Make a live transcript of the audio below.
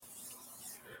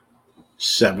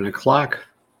7 o'clock.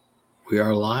 We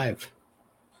are live.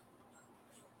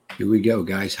 Here we go,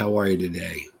 guys. How are you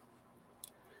today?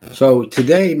 So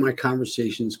today my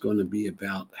conversation is going to be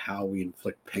about how we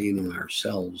inflict pain on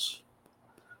ourselves.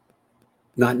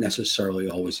 Not necessarily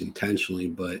always intentionally,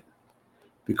 but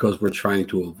because we're trying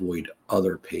to avoid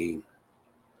other pain.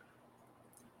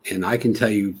 And I can tell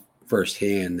you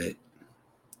firsthand that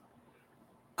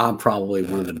I'm probably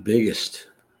one of the biggest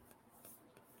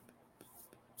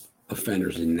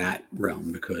offenders in that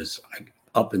realm because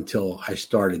up until I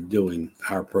started doing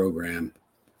our program,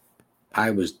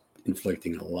 I was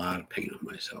inflicting a lot of pain on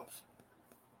myself.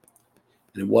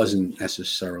 And it wasn't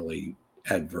necessarily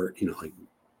like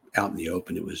out in the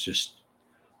open. It was just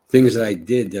things that I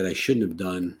did that I shouldn't have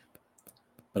done,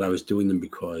 but I was doing them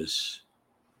because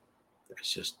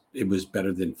it was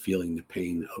better than feeling the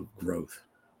pain of growth.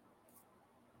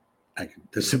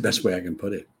 That's the best way I can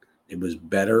put it. It was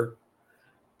better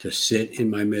to sit in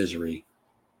my misery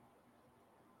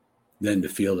than to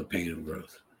feel the pain of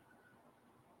growth.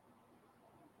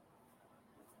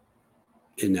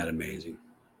 Isn't that amazing?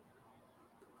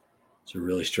 It's a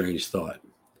really strange thought.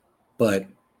 But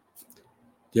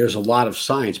there's a lot of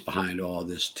science behind all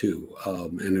this too.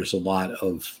 And there's a lot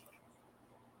of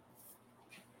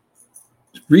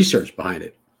research behind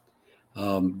it.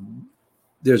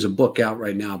 There's a book out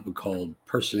right now called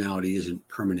Personality Isn't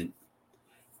Permanent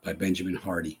by Benjamin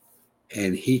Hardy.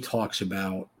 And he talks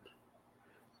about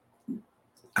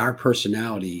our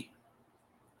personality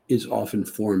is often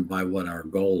formed by what our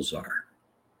goals are.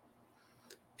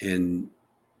 And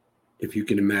if you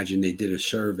can imagine, they did a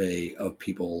survey of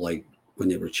people like when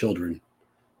they were children.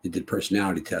 They did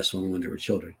personality tests on when they were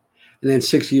children. And then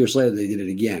 6 years later, they did it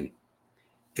again.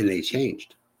 And they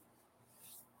changed.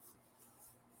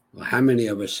 Well, how many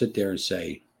of us sit there and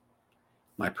say,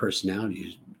 my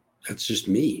personality that's just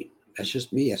me. That's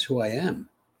just me. That's who I am.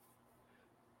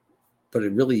 But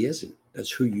it really isn't.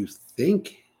 That's who you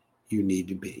think you need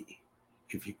to be,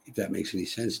 if that makes any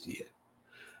sense to you.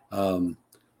 I'll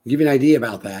give you an idea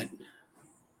about that.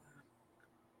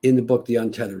 In the book, The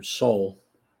Untethered Soul,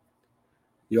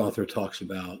 the author talks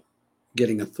about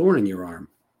getting a thorn in your arm.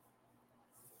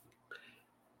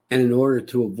 And in order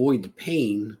to avoid the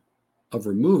pain of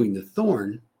removing the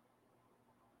thorn,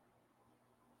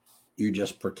 you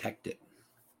just protect it.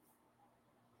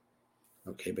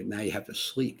 Okay, but now you have to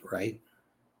sleep, right?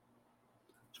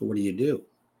 So what do?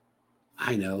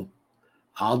 I know.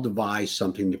 I'll devise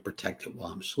something to protect it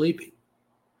while I'm sleeping.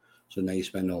 So now you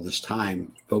spend all this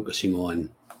time focusing on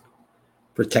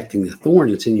protecting the thorn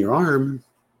that's in your arm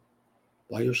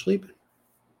while you're sleeping.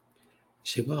 You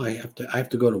say, well, I have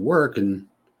to go to work and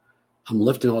I'm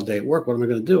lifting all day at work. What am I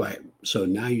going to do? So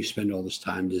now you spend all this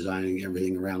time designing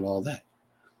everything around all that.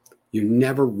 You're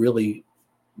never really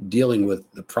dealing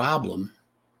with the problem.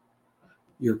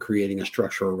 You're creating a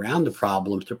structure around the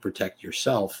problem to protect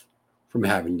yourself from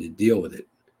having to deal with it.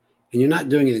 And you're not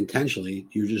doing it intentionally.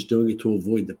 You're just doing it to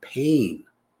avoid the pain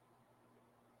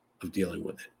of dealing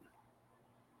with it.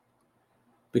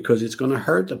 Because it's going to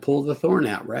hurt to pull the thorn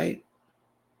out, right?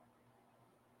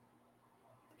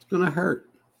 It's going to hurt.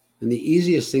 And the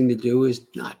easiest thing to do is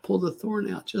not pull the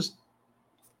thorn out. Just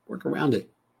work around it.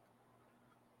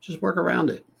 Just work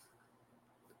around it.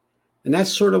 And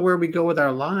that's sort of where we go with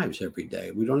our lives every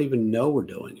day. We don't even know we're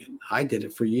doing it. I did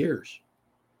it for years.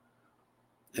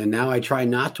 And now I try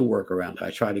not to work around it.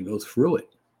 I try to go through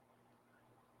it.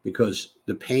 Because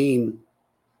the pain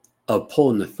of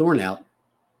pulling the thorn out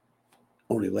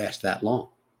only lasts that long.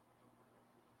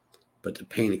 But the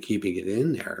pain of keeping it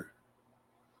in there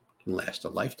can last a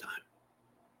lifetime.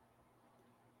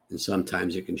 And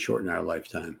sometimes it can shorten our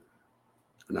lifetime.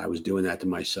 And I was doing that to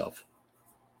myself.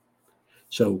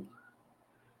 So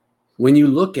when you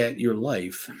look at your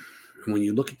life, and when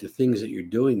you look at the things that you're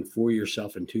doing for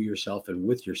yourself and to yourself and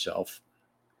with yourself,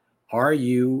 are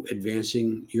you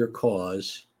advancing your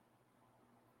cause?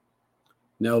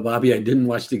 No, Bobby, I didn't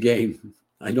watch the game.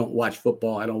 I don't watch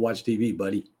football. I don't watch TV,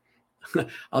 buddy.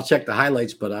 I'll check the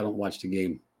highlights, but I don't watch the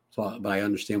game. But I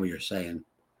understand what you're saying.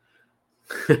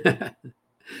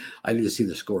 I didn't see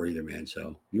the score either, man. So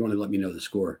if you want to let me know the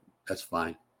score, that's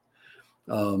fine.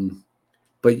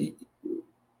 But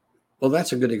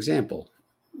that's a good example.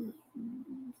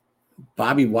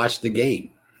 Bobby watched the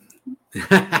game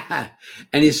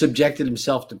and he subjected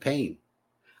himself to pain.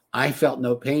 I felt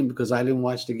no pain because I didn't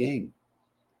watch the game.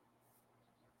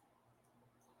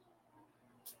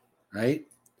 Right?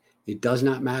 It does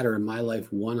not matter in my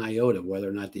life one iota whether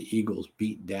or not the Eagles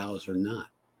beat Dallas or not.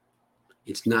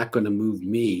 It's not going to move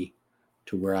me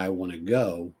to where I want to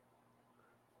go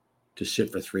to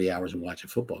sit for 3 hours and watch a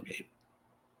football game.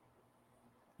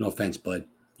 No offense, bud.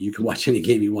 You can watch any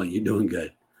game you want. You're doing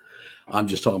good. I'm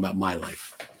just talking about my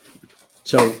life.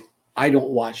 So I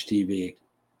don't watch TV.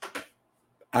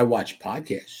 I watch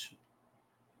podcasts,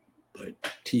 but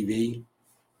TV,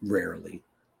 rarely.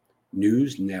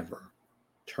 News, never.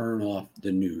 Turn off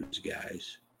the news,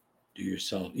 guys. Do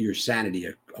yourself, your sanity,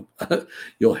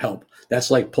 you'll help. That's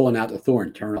like pulling out the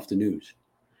thorn, turn off the news.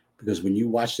 Because when you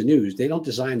watch the news, they don't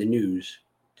design the news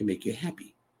to make you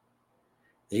happy.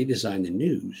 They design the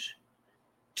news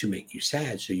to make you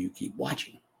sad, so you keep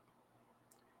watching.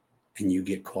 And you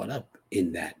get caught up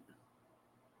in that.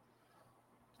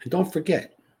 And don't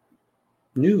forget,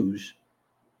 news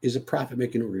is a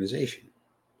profit-making organization.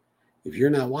 If you're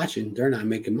not watching, they're not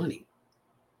making money.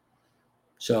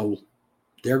 So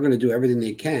they're going to do everything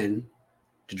they can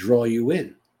to draw you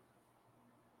in.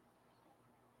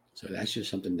 So that's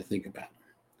just something to think about.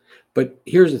 But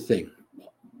here's the thing.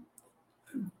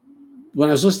 When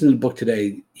I was listening to the book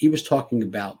today, he was talking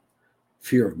about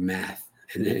fear of math.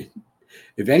 And then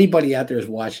if anybody out there is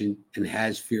watching and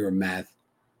has fear of math,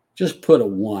 just put a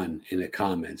 1 in the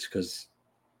comments, because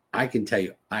I can tell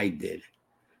you I did.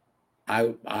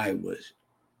 I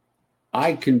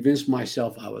convinced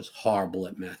myself I was horrible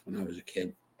at math when I was a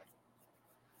kid.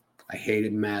 I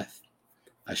hated math.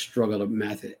 I struggled with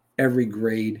math at every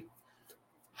grade.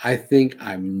 I think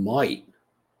I might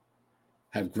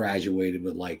have graduated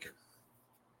with like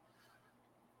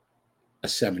a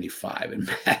 75 in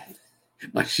math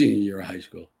my senior year of high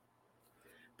school,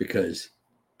 because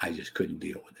I just couldn't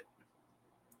deal with it.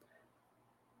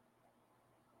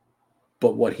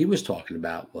 But what he was talking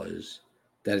about was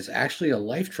that it's actually a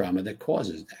life trauma that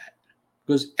causes that,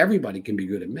 because everybody can be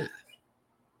good at math.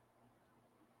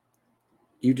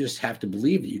 You just have to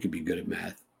believe that you can be good at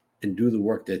math and do the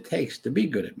work that it takes to be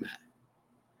good at math.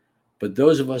 But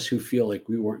those of us who feel like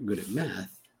we weren't good at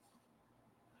math,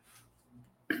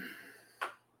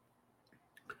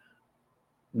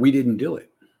 we didn't do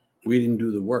it. We didn't do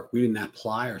the work. We didn't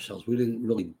apply ourselves. We didn't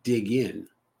really dig in.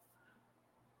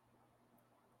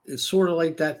 It's sort of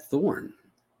like that thorn,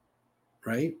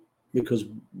 right? Because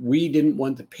we didn't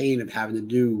want the pain of having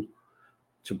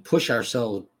to push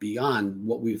ourselves beyond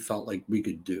what we felt like we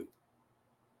could do.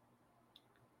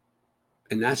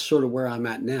 And that's sort of where I'm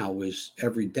at now, is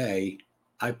every day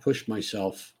I push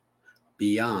myself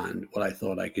beyond what I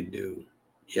thought I could do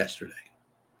yesterday.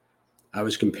 I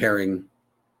was comparing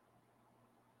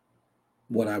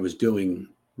what I was doing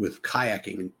with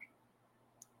kayaking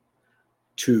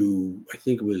to, I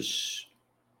think it was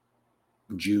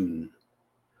June.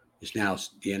 It's now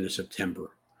the end of September.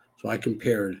 So I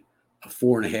compared a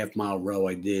 4.5 mile row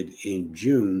I did in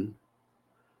June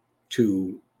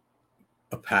to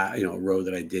a row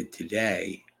that I did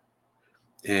today,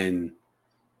 and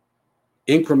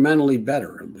incrementally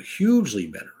better, hugely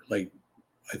better. Like,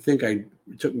 I think it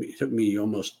took me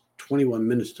almost 21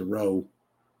 minutes to row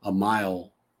a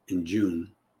mile in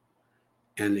June,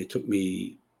 and it took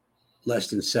me less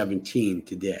than 17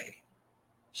 today,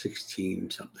 16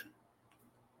 something.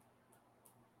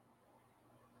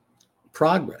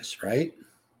 Progress, right?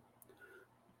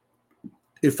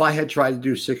 If I had tried to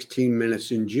do 16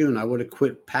 minutes in June, I would have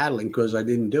quit paddling because I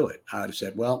didn't do it. I would have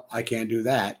said, well, I can't do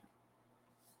that.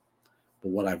 But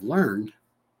what I've learned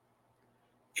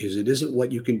is it isn't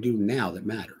what you can do now that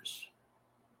matters.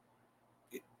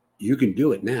 You can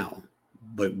do it now,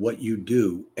 but what you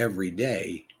do every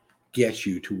day gets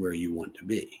you to where you want to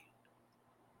be.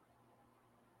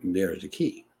 And there's the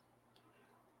key.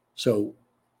 So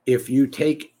if you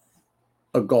take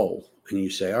a goal and you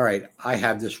say, all right, I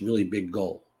have this really big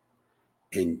goal,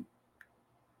 and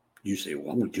you say,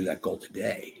 well, I'm going to do that goal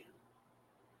today,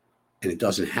 and it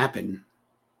doesn't happen,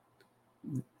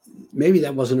 maybe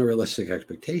that wasn't a realistic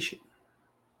expectation.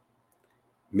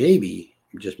 Maybe,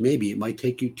 just maybe, it might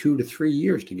take you 2 to 3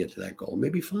 years to get to that goal,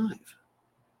 maybe 5.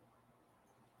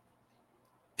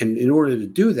 And in order to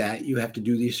do that, you have to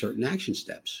do these certain action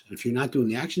steps. And if you're not doing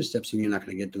the action steps, then you're not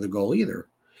going to get to the goal either.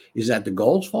 Is that the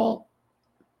goal's fault?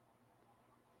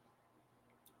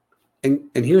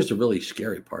 And here's the really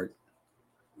scary part.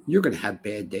 You're going to have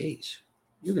bad days.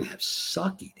 You're going to have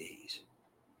sucky days.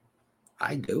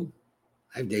 I do.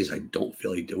 I have days I don't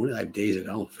feel like doing it. I have days that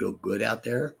I don't feel good out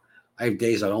there. I have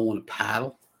days I don't want to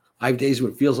paddle. I have days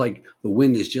when it feels like the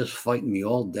wind is just fighting me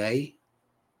all day.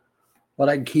 But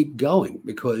I keep going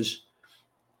because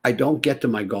I don't get to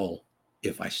my goal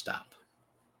if I stop.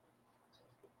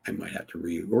 I might have to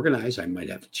reorganize. I might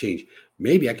have to change.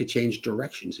 Maybe I could change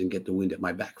directions and get the wind at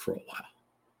my back for a while.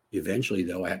 Eventually,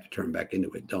 though, I have to turn back into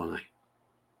it, don't I?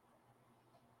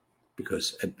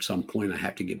 Because at some point, I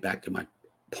have to get back to my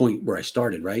point where I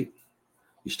started, right?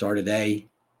 You start at A,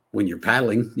 When you're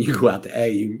paddling, you go out to A,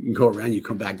 you go around, you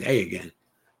come back to A again.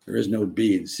 There is no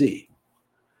B and C.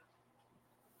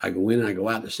 I go in and I go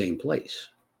out the same place.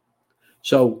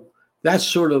 So that's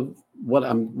sort of what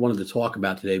I wanted to talk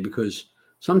about today, because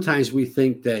sometimes we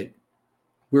think that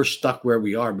we're stuck where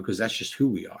we are because that's just who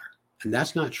we are. And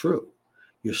that's not true.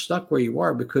 You're stuck where you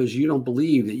are because you don't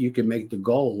believe that you can make the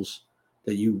goals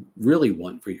that you really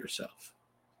want for yourself.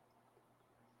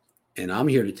 And I'm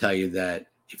here to tell you that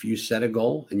if you set a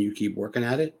goal and you keep working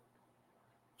at it,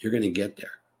 you're going to get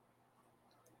there.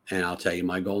 And I'll tell you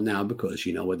my goal now, because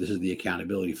you know what, this is the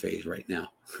accountability phase right now.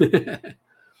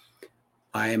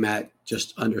 I am at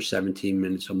just under 17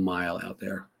 minutes a mile out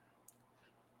there.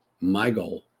 My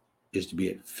goal is to be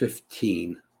at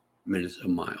 15 minutes a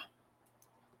mile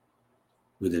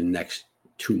within the next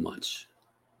 2 months.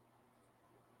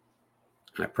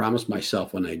 And I promise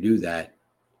myself when I do that,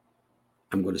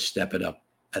 I'm going to step it up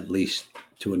at least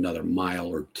to another mile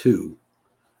or two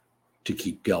to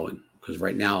keep going. Because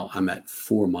right now I'm at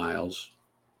 4 miles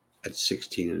at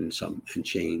 16 and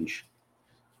change,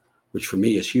 which for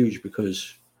me is huge,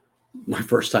 because my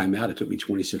first time out, it took me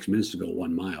 26 minutes to go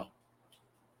 1 mile.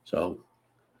 So,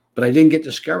 but I didn't get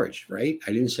discouraged, right?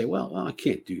 I didn't say, well, I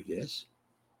can't do this.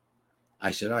 I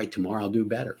said, all right, tomorrow I'll do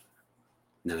better.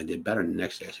 And then I did better the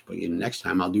next day. I said, but next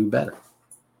time I'll do better.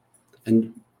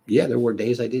 And yeah, there were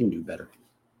days I didn't do better.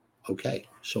 Okay,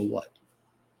 so what?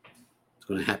 It's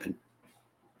going to happen.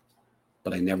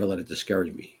 But I never let it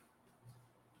discourage me.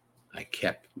 I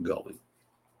kept going.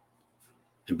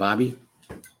 And Bobby,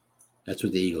 that's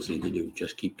what the Eagles need to do.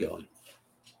 Just keep going.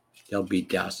 They'll beat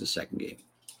Dallas the second game.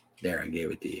 There, I gave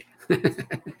it to you.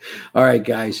 All right,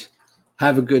 guys.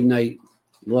 Have a good night.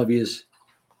 Love yous.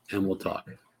 And we'll talk.